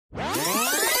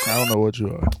I don't know what you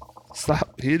are.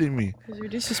 Stop hitting me. Because you're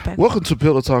disrespectful. Welcome to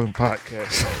Pillow Talking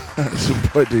Podcast. It's your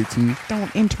boy JT.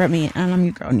 Don't interrupt me. And I'm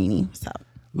your girl, Nene. Stop.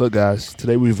 Look, guys,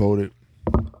 today we voted.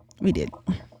 We did.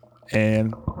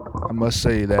 And I must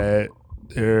say that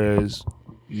there is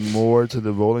more to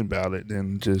the voting ballot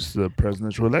than just the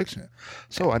presidential election.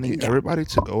 So I need everybody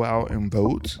to go out and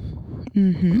vote.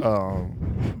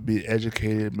 Mm-hmm. Be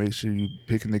educated. Make sure you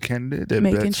picking the candidate that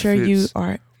Making best sure fits. you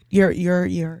are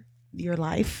your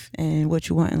life and what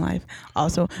you want in life.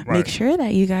 Also, Right. make sure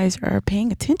that you guys are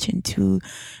paying attention to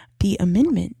the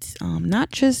amendments.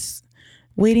 Not just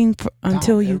waiting for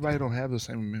until you. Everybody don't have the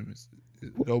same amendments.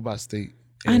 Go by state.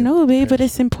 I know, babe, but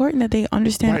it's important that they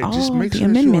understand all just make the sure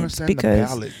that you amendments understand because.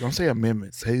 the ballot. Don't say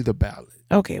amendments. Say the ballot.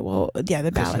 Okay, well, yeah,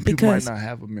 the ballot Some people because. might not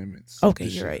have amendments. Okay,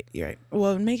 you're right. You're right.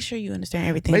 Well, make sure you understand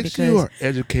everything Make because sure you are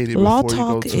educated law before you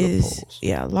go talk to the is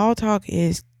polls. law talk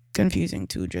is confusing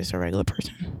to just a regular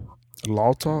person.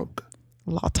 Law talk.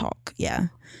 Law talk, yeah.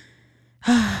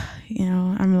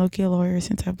 I'm low-key a lawyer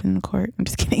since I've been in court. I'm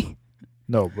just kidding.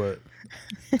 No, but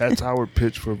that's our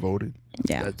pitch for voting.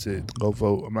 Yeah. That's it. Go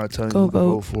vote. I'm not telling Go you what to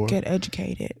vote. vote for. Get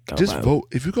educated. Go Just vote.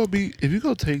 If you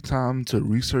go take time to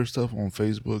research stuff on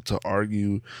Facebook, to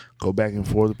argue, go back and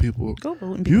forth with people, Go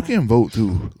vote and be you quiet. can vote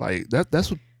too. Like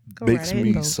that's what Go makes right ahead me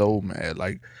and vote. so mad.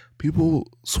 Like people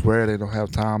swear they don't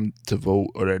have time to vote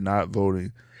or they're not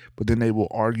voting, but then they will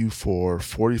argue for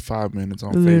 45 minutes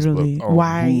on Literally. Facebook on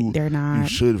Why who they're you not.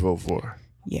 should vote for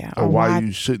Yeah. or why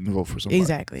you shouldn't vote for somebody.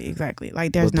 Exactly.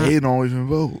 Like there's But not. they don't even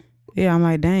vote. Yeah, I'm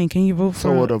like, dang, can you vote for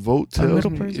So what a vote tells middle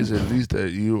me person? is at least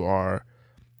that you are.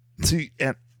 See,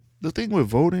 and the thing with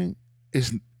voting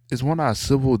is one of our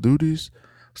civic duties.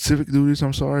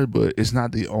 I'm sorry, but it's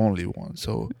not the only one.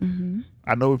 So Mm-hmm.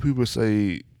 I know when people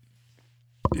say,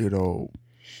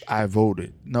 I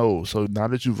voted. No, so now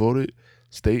that you voted,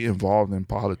 stay involved in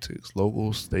politics,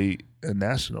 local, state, and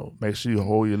national. Make sure you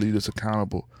hold your leaders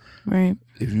accountable. Right.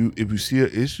 If you see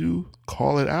an issue,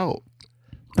 call it out.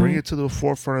 Bring Right. it to the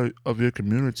forefront of your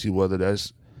community, whether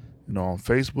that's on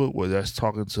Facebook, whether that's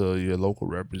talking to your local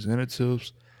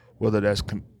representatives, whether that's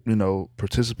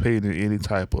participating in any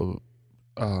type of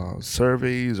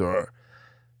surveys or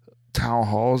town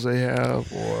halls they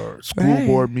have, or school Right.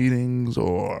 board meetings,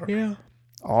 or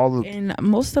all of. And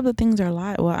most of the things are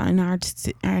live. Well, in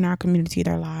our community,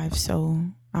 they're live. So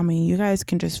I mean, you guys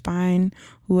can just find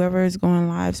whoever is going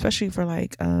live, especially for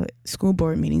like school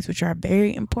board meetings, which are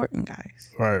very important,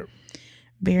 guys. Right.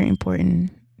 Very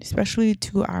important, especially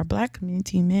to our Black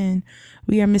community. Men,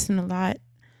 we are missing a lot.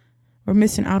 We're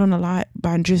missing out on a lot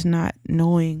by just not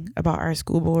knowing about our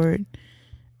school board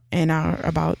and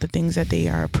about the things that they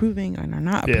are approving and are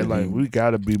not approving. Yeah, like we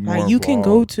gotta be more. Like you can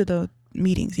go involved. to the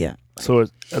meetings, yeah. So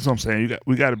that's what I'm saying.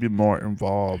 We got to be more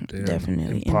involved in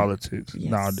Definitely. in politics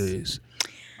Yes. nowadays.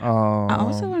 I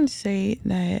also want to say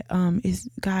that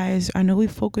guys, I know we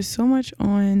focus so much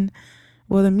on,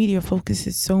 well, the media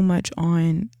focuses so much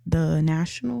on the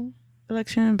national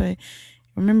election, but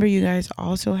remember, you guys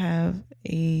also have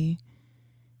a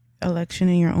election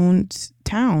in your own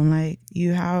town. Like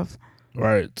you have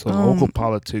Right. So local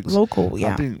politics. local,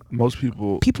 yeah. I think most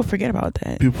people Forget about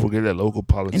that, people forget that local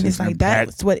politics and it's like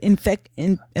that's what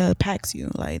impacts you.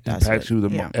 Like that's impacts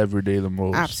what, you every day the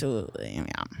most. Absolutely,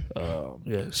 yeah.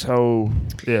 Yeah. So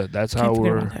that's how Can't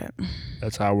forget we're about that.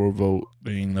 that's how we're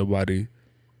voting. Nobody.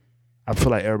 I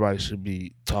feel like everybody should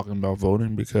be talking about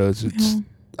voting because it's. Yeah.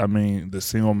 I mean,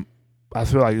 I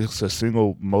feel like it's the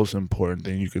single most important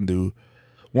thing you can do.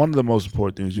 One of the most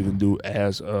important things you can do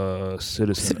as a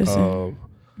citizen. Of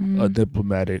a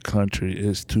diplomatic country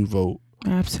is to vote.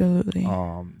 Absolutely.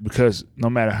 Because no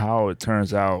matter how it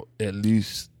turns out, at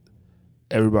least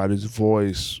everybody's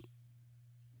voice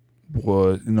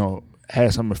was,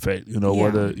 had some effect.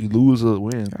 Whether you lose or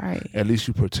win, Right. at least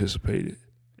you participated.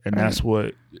 And Right. that's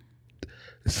what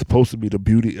it's supposed to be. The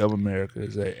beauty of America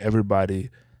is that everybody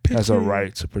has a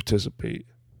right to participate.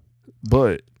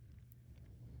 But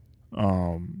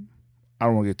I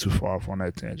don't want to get too far off on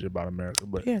that tangent about America.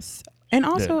 But Yes. And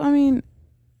also, I mean,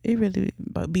 it really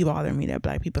be bothering me that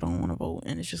Black people don't want to vote.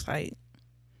 And it's just like,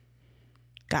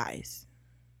 guys,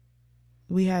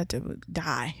 we had to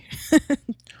die.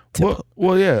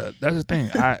 Well, yeah, that's the thing.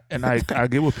 I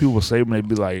get what people say when they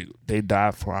be like, they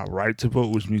die for our right to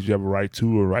vote, which means you have a right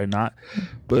to or right not.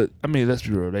 But, I mean, let's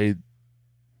be real. They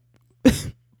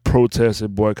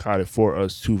protested, boycotted for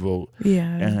us to vote. Yeah.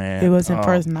 And, it wasn't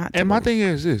for us not to And my vote. thing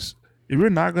is this. If you're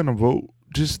not going to vote,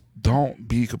 just don't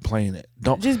be complaining.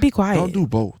 Don't Just be quiet. Don't do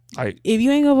both. Like, if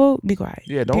you ain't gonna vote, be quiet.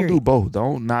 yeah, don't Period. do both.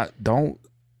 Don't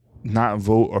not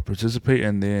vote or participate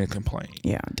and then complain.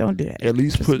 Yeah, don't do that. At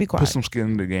least Just be put quiet. some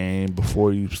skin in the game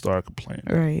before you start complaining.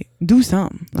 Right. Do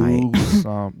something. Do Like,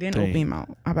 something. then open your mouth.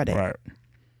 How about that?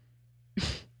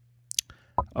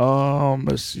 Right.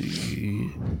 Let's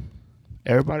see.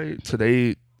 Everybody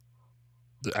today,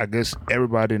 I guess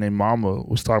everybody and their mama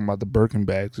was talking about the Birkin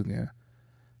bags again.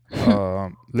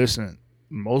 Listen,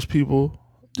 most people,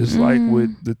 just like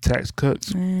with the tax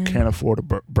cuts, can't afford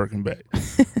a Birkin bag.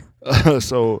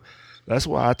 So that's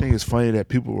why I think it's funny that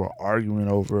people were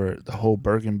arguing over the whole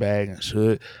Birkin bag and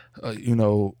should,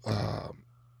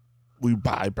 we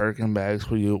buy Birkin bags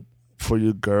for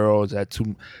your girls at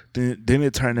too. Then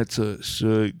it turned into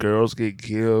should girls get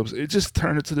gifts? It just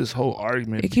turned into this whole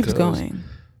argument. It keeps going.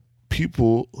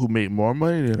 People who make more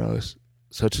money than us,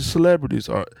 such as celebrities,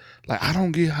 are like, I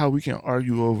don't get how we can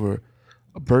argue over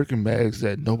Birkin bags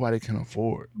that nobody can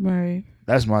afford. Right.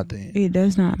 That's my thing. It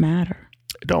does not matter.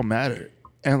 It don't matter.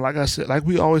 And like I said, like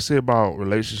we always say about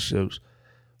relationships,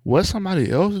 what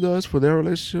somebody else does for their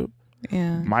relationship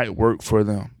might work for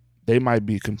them. They might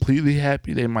be completely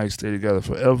happy. They might stay together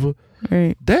forever.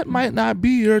 Right. That might not be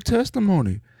your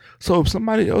testimony. So if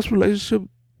somebody else's relationship,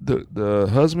 the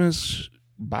husband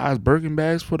buys Birkin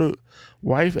bags for the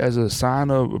wife as a sign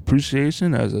of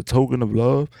appreciation, as a token of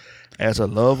love, as a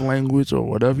love language, or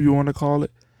whatever you want to call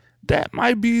it, that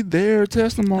might be their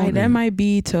testimony. Like, that might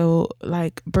be to,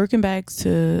 like, Birkin bags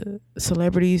to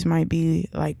celebrities might be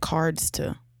like cards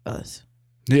to us.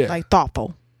 Yeah. Like,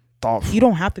 thoughtful. You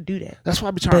don't have to do that. That's what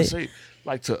I be trying to say.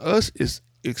 Like, to us, it's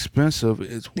expensive.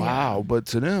 It's wow. But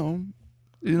to them,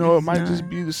 it might just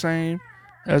be the same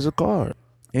as a card.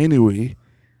 Anyway,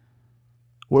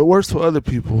 what works for other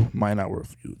people might not work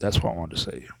for you. That's what I wanted to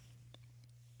say.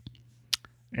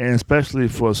 And especially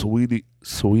for Saweetie,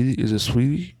 is it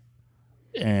Saweetie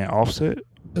and Offset?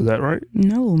 Is that right?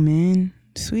 No, man.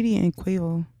 Saweetie and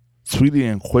Quavo. Saweetie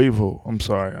and Quavo. I'm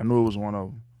sorry. I knew it was one of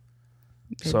them.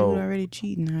 That dude already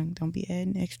cheating. Don't be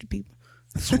adding extra people.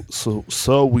 so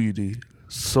Saweetie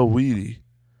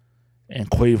and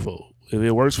Quavo. If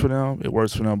it works for them, it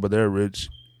works for them. But they're rich,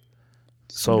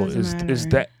 so it's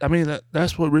that. I mean,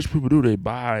 that's what rich people do. They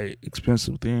buy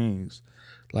expensive things.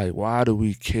 Like, why do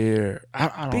we care? I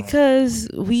don't know. Because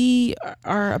we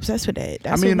are obsessed with that.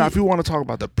 That's if you want to talk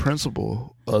about the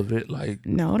principle of it, like,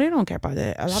 no, they don't care about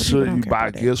that. A lot of people don't care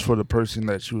about that. Should you buy gifts for the person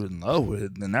that you're in love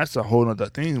with? Then that's a whole other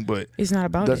thing. But it's not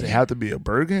about. Does it have to be a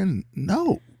Birkin?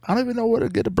 No, I don't even know where to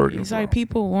get a Birkin. It's like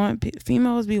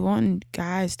females be wanting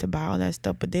guys to buy all that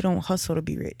stuff, but they don't hustle to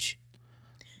be rich.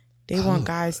 They want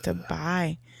guys to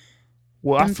buy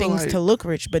them things to look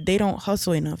rich, but they don't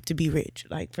hustle enough to be rich,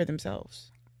 like, for themselves.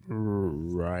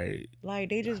 Right. Like,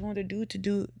 they just want the dude to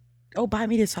do, buy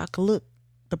me this so I can look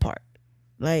the part.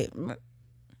 Like,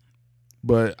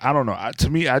 but I don't know. To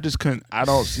me, I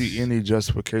don't see any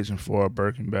justification for a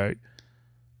Birkin bag.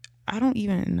 I don't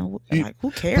even know. Like,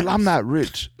 who cares? But I'm not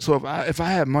rich, so if I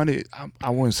had money, I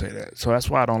wouldn't say that. So that's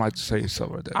why I don't like to say stuff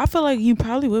like that. I feel like you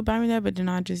probably would buy me that, but then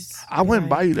I wouldn't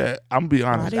buy you that. I'm gonna be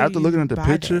honest. After looking at the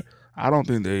picture, I don't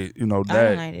think they,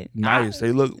 that like nice.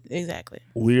 They look exactly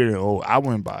weird and old. I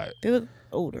wouldn't buy it. They look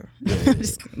older,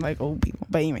 just like old people.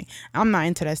 But anyway, I'm not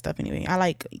into that stuff anyway. I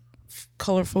like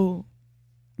colorful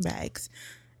bags,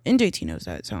 and JT knows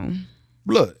that. So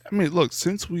look.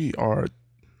 Since we are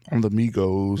on the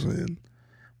Migos and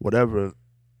whatever,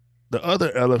 the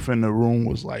other elephant in the room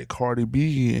was like Cardi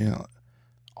B and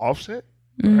Offset,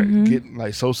 right? Getting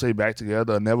like So Say back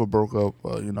together, never broke up,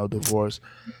 divorce.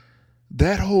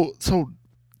 So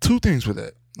two things with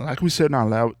that. Like we said in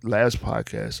our last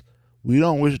podcast, we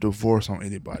don't wish divorce on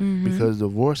anybody because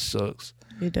divorce sucks.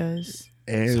 It does.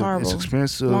 And it's horrible. It's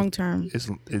expensive. Long term.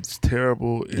 It's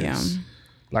terrible.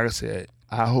 Like I said,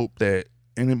 I hope that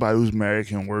anybody who's married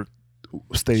can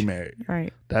stay married.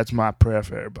 Right. That's my prayer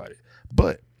for everybody.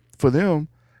 But for them,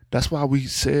 that's why we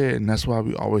said, and that's why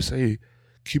we always say,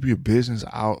 keep your business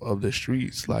out of the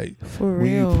streets. Like, for when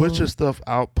real, you put your stuff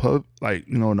out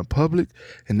in the public,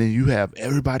 and then you have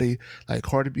everybody, like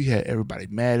Cardi B had everybody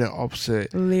mad and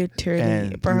upset, literally,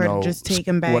 and, for her to just take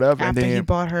him back whatever, after he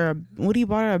bought her. What he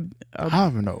bought her? I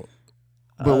don't even know.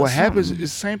 But what happens is the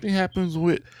same thing happens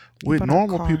with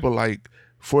normal people. Like,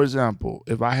 for example,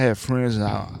 if I have friends and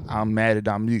I'm mad at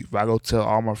Dominique, if I go tell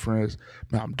all my friends,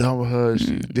 man, I'm done with her,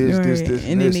 she this,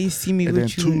 and then they see me and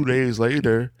with then 2 days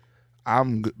later,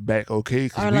 I'm back okay.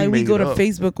 Or like we go to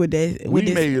Facebook with that. We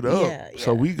made it up,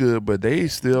 so we good, but they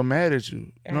still mad at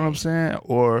you. You know what I'm saying?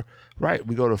 Or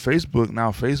we go to Facebook now.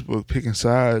 Facebook picking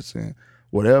sides and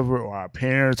whatever, or our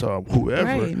parents or whoever.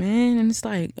 Right, man. And it's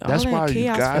like all That's that why you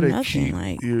chaos gotta for nothing. keep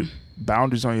Like your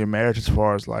boundaries on your marriage as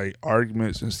far as like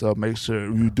arguments and stuff. Make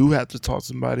sure you do have to talk to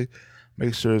somebody.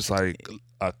 Make sure it's like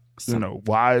a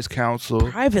wise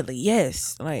counsel privately,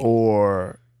 yes, like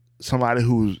or somebody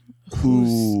who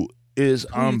is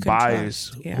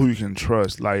unbiased, who you can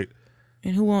trust, like.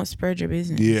 And who won't spread your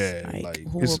business? Yeah, like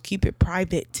who will keep it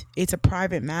private. It's a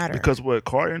private matter. Because what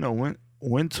Cardi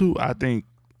went to, I think,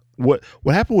 what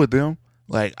happened with them,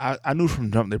 like I knew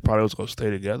from jump they probably was gonna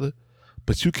stay together,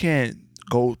 but you can't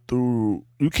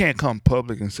come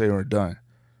public and say we're done,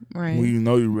 right? When you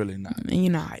know you're really not. And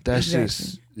you're not. That's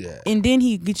just And then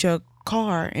he get your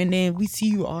car, and then we see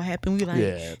you all happen. We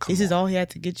like, this is all he had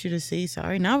to get you to say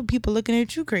sorry. Now people looking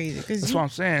at you crazy. That's what I'm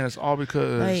saying. It's all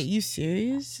because like, you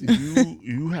serious?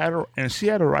 you had and she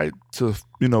had a right to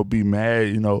be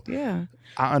mad. Yeah.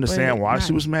 I understand why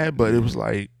she was mad, but it was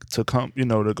like to come,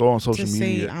 to go on social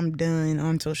media. Say I'm done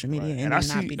on social media, and I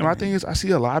see. My thing is, I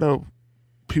see a lot of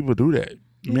people do that.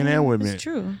 Men and women. It's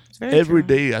true. It's very Every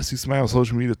true. day I see somebody on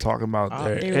social media talking about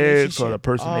their ex or the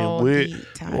person they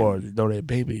with, or their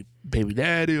baby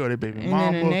daddy or their baby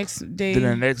mama. And then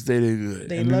the next day they good.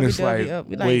 They and love then it's like,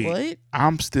 wait, what?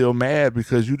 I'm still mad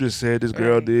because you just said this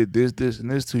girl did this,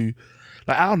 and this to you.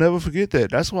 Like, I'll never forget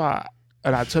that. That's why,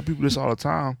 and I tell people this all the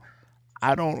time.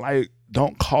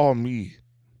 Don't call me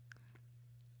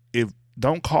if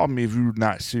you're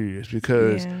not serious,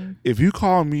 because if you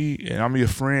call me and I'm your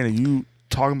friend and you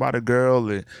talking about a girl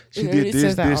and she did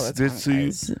this to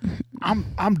you,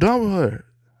 I'm done with her.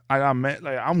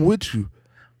 I'm with you.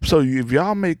 So if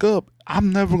y'all make up,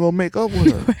 I'm never gonna make up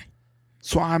with her.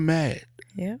 So I'm mad.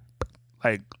 Yeah.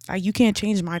 Like you can't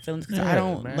change my feelings because I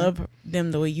don't love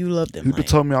them the way you love them. You could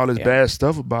tell me all this bad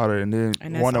stuff about her and then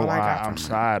wonder why I'm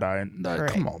side-eyeing. Like,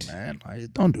 come on, man.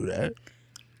 Like, don't do that.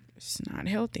 It's not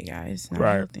healthy, guys. It's not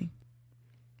healthy.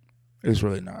 It's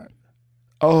really not.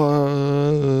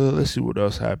 Let's see what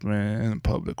else happened in the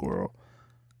public world.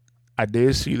 I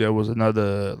did see there was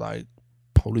another like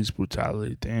police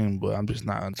brutality thing, but I'm just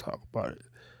not gonna talk about it.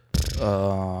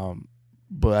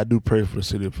 But I do pray for the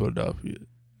city of Philadelphia.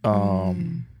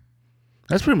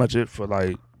 That's pretty much it for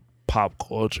like pop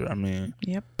culture. I mean,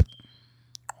 yep.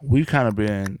 We kind of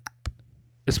been.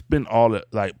 It's been all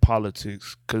like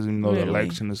politics because the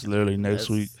election is literally next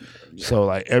week. Yeah. So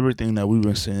like everything that we've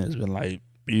been seeing has been like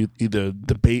either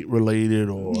debate related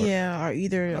or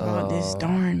either about this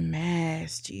darn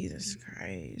mask. Jesus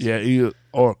Christ. Yeah,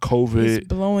 or COVID. It's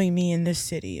blowing me in this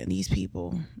city and these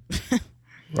people.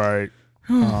 Right.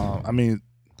 I mean,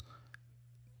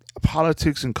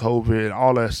 politics and COVID and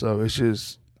all that stuff.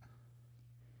 It's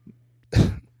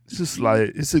just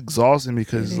like it's exhausting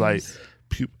because like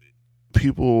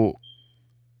people,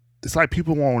 it's like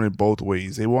people want it both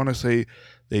ways. They want to say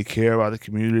they care about the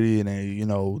community and they,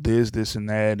 this and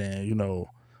that, and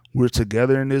we're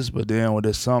together in this. But then when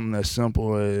there's something as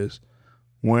simple as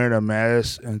wearing a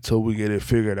mask until we get it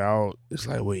figured out, it's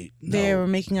like, wait, no. They're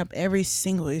making up every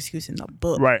single excuse in the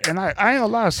book. Right, and I ain't gonna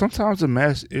lie. Sometimes the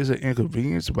mask is an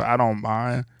inconvenience, but I don't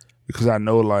mind because I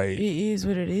know like it is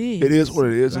what it is. It is what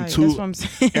it is, like, and two, that's what I'm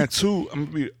saying. And two, I'm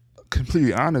gonna be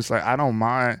completely honest. Like I don't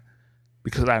mind.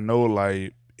 Because I know,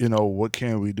 like, what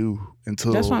can we do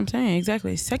until... That's what I'm saying,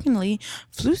 exactly. Secondly,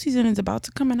 flu season is about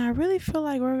to come, and I really feel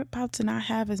like we're about to not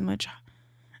have as much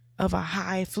of a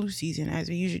high flu season as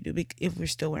we usually do if we're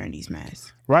still wearing these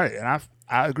masks. Right, and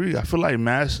I agree. I feel like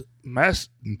masks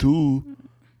do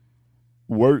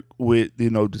work with,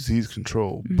 disease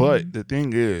control. Mm-hmm. But the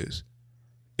thing is,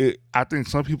 I think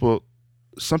some people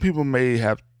may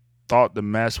have thought the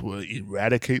mask would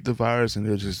eradicate the virus and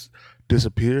it'll just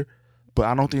disappear. But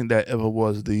I don't think that ever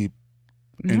was the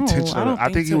intention.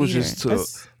 I think it was just to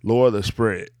lower the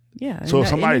spread. Yeah. So if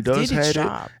somebody does have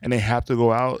it and they have to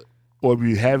go out, or if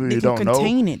you have it, you don't know.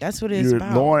 Contain it. That's what it's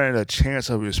about. You're lowering the chance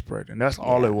of it spreading. That's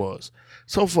all it was.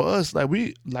 So for us,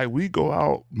 we go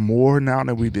out more now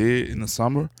than we did in the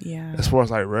summer. Yeah. As far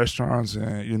as like restaurants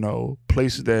and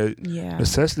places that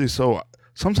necessity. So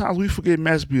sometimes we forget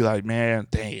masks. Be like, man,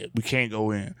 dang it, we can't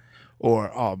go in,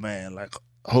 or oh man, like.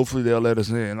 Hopefully they'll let us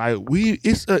in. Like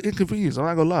it's an inconvenience. I'm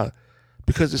not gonna lie,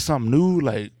 because it's something new.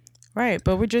 Like right,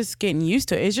 but we're just getting used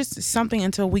to it. It's just something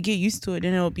until we get used to it,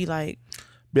 and it'll be like.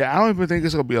 Yeah, I don't even think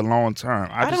it's gonna be a long term.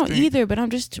 I don't either, but I'm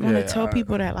just want to tell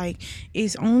people that like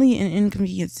it's only an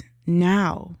inconvenience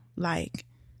now. Like,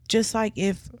 just like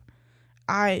if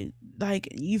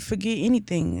you forget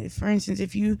anything. For instance,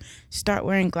 if you start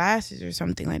wearing glasses or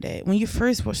something like that, when you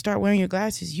first start wearing your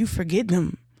glasses, you forget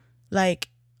them, like.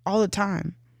 All the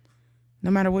time, no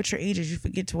matter what your age is, you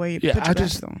forget to wear your put your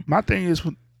glasses on. My thing is,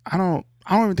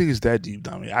 I don't even think it's that deep,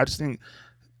 Dominique. I just think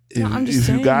I'm just if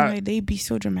you saying, got, like, they be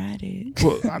so dramatic.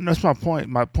 well, that's my point.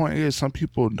 My point is some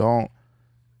people don't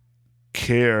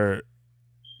care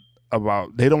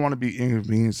about. They don't want to be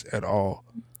inconvenienced at all,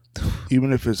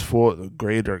 even if it's for the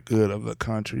greater good of the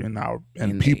country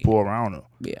and people around them.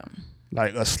 Yeah.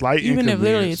 Like a slight even if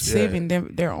literally it's inconvenience,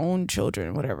 saving their own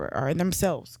children, whatever, or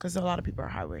themselves, because a lot of people are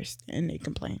high risk and they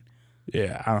complain.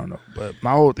 Yeah, I don't know, but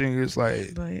my whole thing is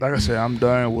like I said, I'm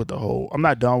done with the whole. I'm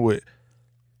not done with.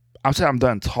 I'm saying I'm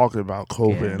done talking about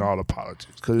COVID and all the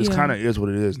politics because it kind of is what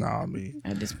it is now. I mean,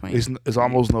 at this point, it's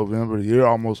almost November. The year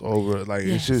almost over. Like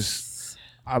it's just,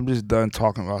 I'm just done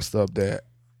talking about stuff that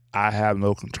I have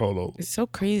no control over. It's so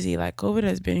crazy. Like COVID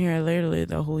has been here literally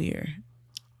the whole year.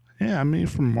 Yeah, I mean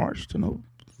from March to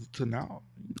now.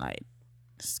 Like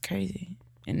it's crazy,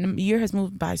 and the year has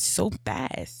moved by so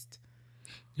fast.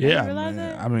 Yeah,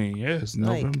 I mean, it's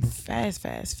November. Like fast.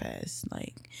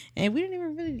 Like, and we didn't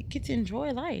even really get to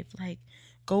enjoy life. Like,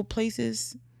 go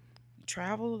places,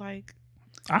 travel. Like,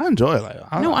 I enjoy life.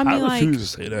 I mean, I refuse to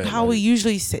say that. How we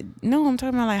usually say. No, I'm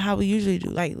talking about like how we usually do.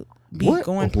 Like,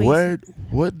 going places.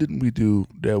 What didn't we do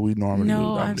that we normally do?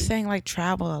 No, I'm saying like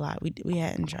travel a lot. We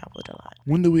hadn't traveled a lot.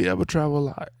 When do we ever travel a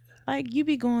lot? Like, you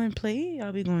be going play.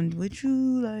 I'll be going with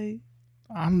you. Like,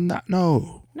 I'm not.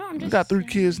 No, I'm just. We got 3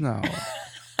 kids now.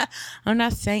 I'm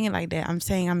not saying it like that. I'm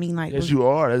saying, I mean, like. Yes, you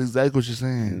are. That's exactly what you're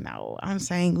saying. No, I'm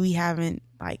saying we haven't,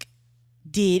 like,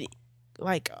 did,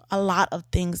 like, a lot of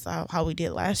things how we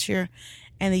did last year.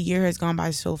 And the year has gone by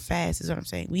so fast, is what I'm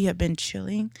saying. We have been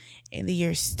chilling, and the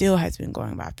year still has been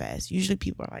going by fast. Usually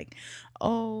people are like,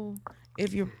 oh,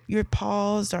 if you're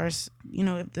paused or, you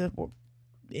know,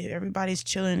 if everybody's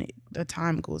chilling, the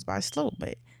time goes by slow.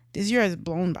 But this year has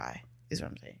blown by, is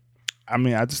what I'm saying. I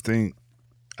mean, I just think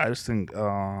as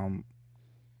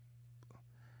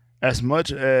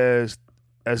much as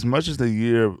the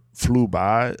year flew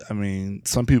by, I mean,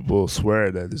 some people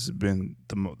swear that this has been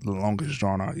the longest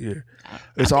drawn out year.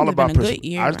 It's all about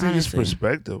perspective. I think it's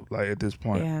perspective, like at this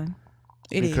point. Yeah,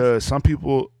 because some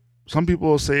people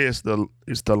say it's the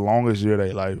longest year of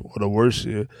their life or the worst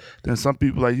year. Then some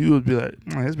people like you would be like,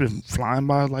 it's been flying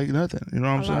by like nothing. You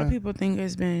know what I'm saying? A lot of people think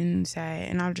it's been sad,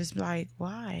 and I'm just like,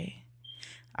 why?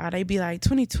 They be like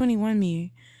 2021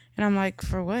 me, and I'm like,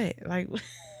 for what? Like, that's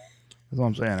what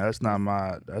I'm saying. That's not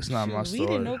my story. We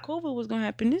didn't know COVID was gonna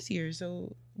happen this year,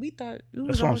 so we thought it was.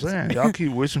 That's what I'm saying. Y'all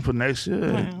keep wishing for next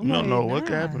year. You don't know what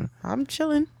could happen. I'm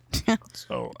chilling.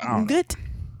 So I'm good.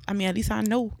 I mean, at least I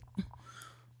know.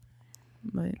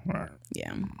 But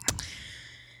yeah,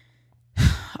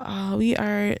 we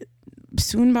are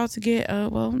soon about to get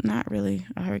well, not really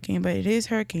a hurricane, but it is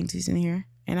hurricane season here,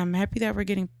 and I'm happy that we're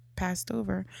getting passed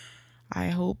over. I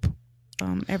hope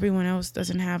everyone else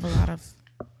doesn't have a lot of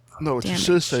damage. You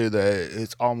should say that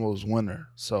it's almost winter.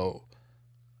 So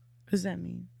what does that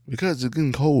mean? Because it's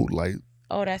getting cold. Like,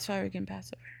 oh, that's why we're getting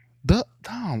passed over.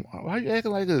 Tom, why are you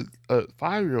acting like a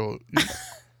 5-year-old?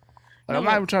 Like, I'm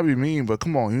not even trying to be mean, but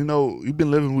come on, you know, you've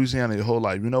been living in Louisiana your whole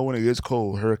life. You know when it gets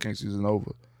cold, hurricane season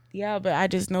over. Yeah, but I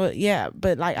just know it. Yeah,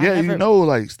 but like, you know,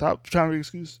 like, stop trying to make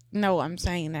excuses. No, I'm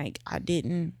saying like I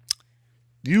didn't.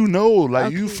 You know,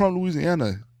 like you from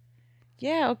Louisiana.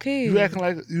 Yeah, okay. You acting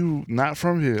like you not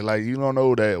from here. Like you don't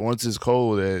know that once it's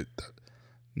cold, that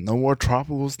no more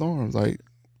tropical storms. Like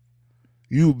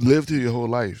you lived here your whole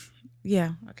life.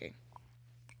 Yeah. Okay.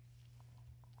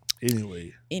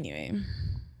 Anyway.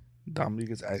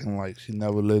 Dominique is acting like she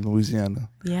never lived in Louisiana.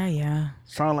 Yeah.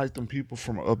 Sound like them people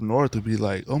from up north to be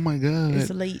like, oh my God.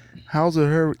 It's late. How's a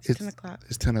hurricane? It's 10 o'clock.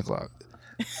 It's 10 o'clock.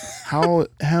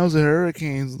 How's the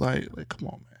hurricanes like come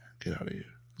on, man. Get out of here.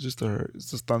 It's just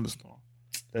it's a thunderstorm.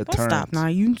 Stop now.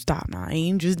 You stop now.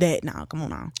 Ain't just that now. Come on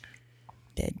now.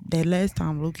 That last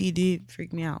time Loki did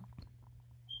freak me out.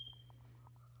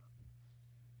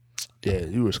 Yeah,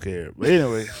 you were scared. But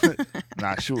anyway,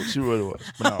 nah, she really was.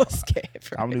 But no, I was scared.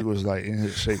 Dominique was like in here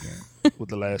shaking with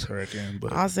the last hurricane.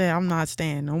 But I said I'm not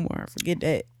staying no more. Forget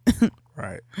that.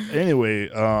 Right. Anyway,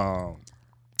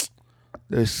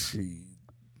 let's see.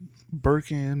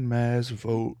 Birkin, mass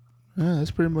vote. Yeah,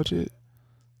 that's pretty much it.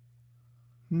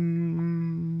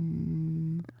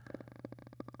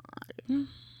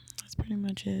 That's pretty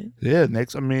much it. Yeah,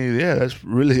 that's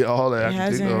really all that I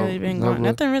can think of. It hasn't really been going.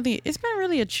 Nothing really. It's been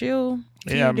really a chill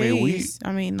few days.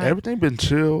 Everything been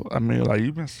chill. I mean, like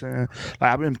you've been saying,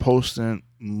 like I've been posting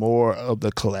more of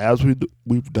the collabs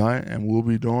we've done and we'll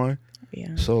be doing.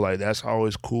 Yeah. So like that's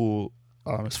always cool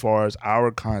as far as our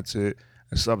content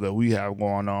and stuff that we have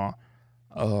going on.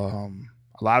 A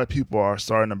lot of people are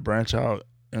starting to branch out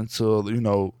into, you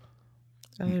know,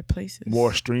 other places,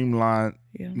 more streamlined,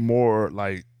 more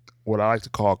like what I like to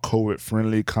call COVID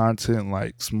friendly content,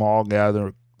 like small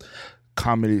gather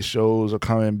comedy shows are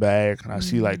coming back, and I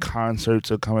see like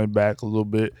concerts are coming back a little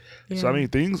bit. Yeah. So I mean,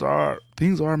 things are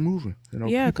moving. You know,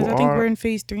 Yeah, because I think we're in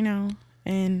phase 3 now,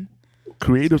 and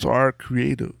creatives are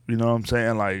creative. You know what I'm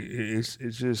saying? Like it's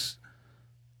just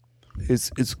it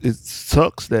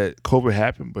sucks that COVID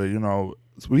happened, but you know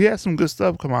we had some good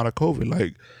stuff come out of COVID.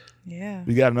 Like yeah,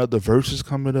 we got another verses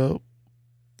coming up.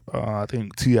 I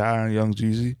think T.I. and Young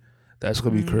Jeezy. That's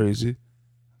gonna be crazy.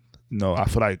 You know, I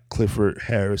feel like Clifford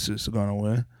Harris is gonna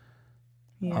win.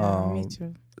 Yeah, me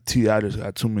too. T.I. just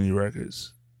got too many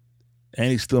records, and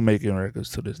he's still making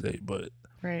records to this day. But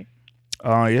right,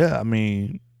 yeah, I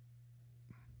mean,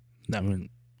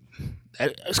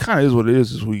 it's kind of is what it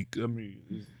is this week. I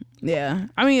mean, yeah,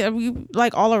 I mean, we,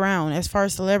 like all around as far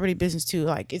as celebrity business too.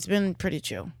 Like it's been pretty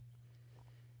chill.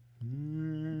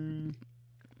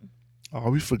 Are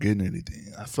we forgetting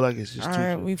anything? I feel like it's just.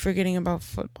 Are we forgetting about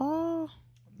football?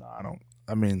 No, I don't.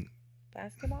 I mean,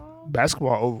 basketball.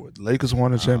 Basketball over with. Lakers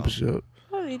won the championship.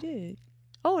 Oh, they did.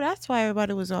 Oh, that's why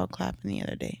everybody was all clapping the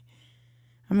other day.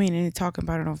 I mean, and talking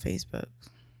about it on Facebook.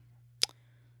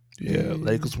 Yeah,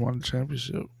 Lakers won the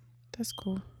championship. That's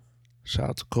cool.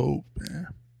 Shout out to Kobe, man.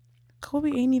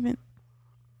 Kobe ain't even.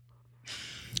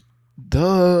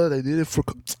 Duh, they did it for.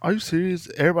 Are you serious?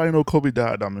 Everybody know Kobe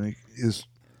died, Dominique.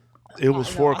 It was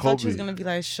for Kobe. I thought you was gonna be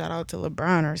like, shout out to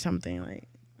LeBron or something like.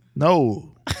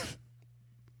 No.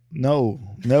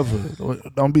 No, never.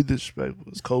 Don't be disrespectful.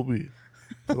 It's Kobe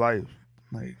for life.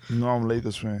 Like, you know, I'm a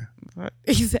Lakers fan.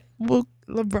 Well,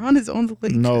 LeBron is on the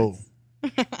Lakers. No.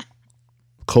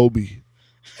 Kobe.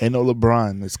 Ain't no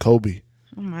LeBron. It's Kobe.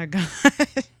 Oh my God.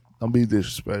 Don't be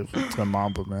disrespectful to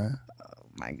Mamba, man. Oh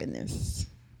my goodness.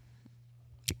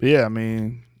 But yeah, I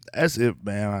mean, that's it,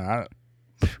 man.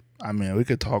 I mean, we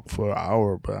could talk for an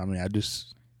hour, but I mean, I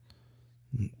just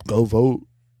go vote.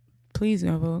 Please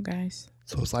go vote, guys.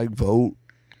 So it's like vote.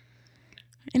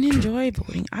 And enjoy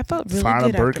voting. I felt really Find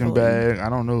good a Birkin bag. I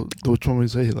don't know which one we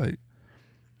say. Like,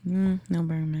 no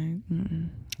Birkin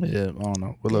bag. Yeah, I don't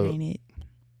know. That ain't it.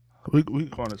 We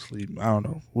going to sleep. I don't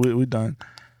know. We done.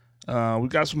 We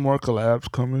got some more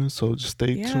collabs coming, so just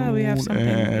stay tuned. Yeah, we have something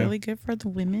really good for the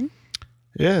women.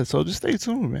 Yeah, so just stay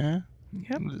tuned, man.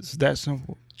 Yep. It's that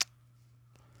simple.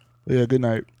 Yeah, good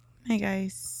night. Hey,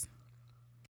 guys.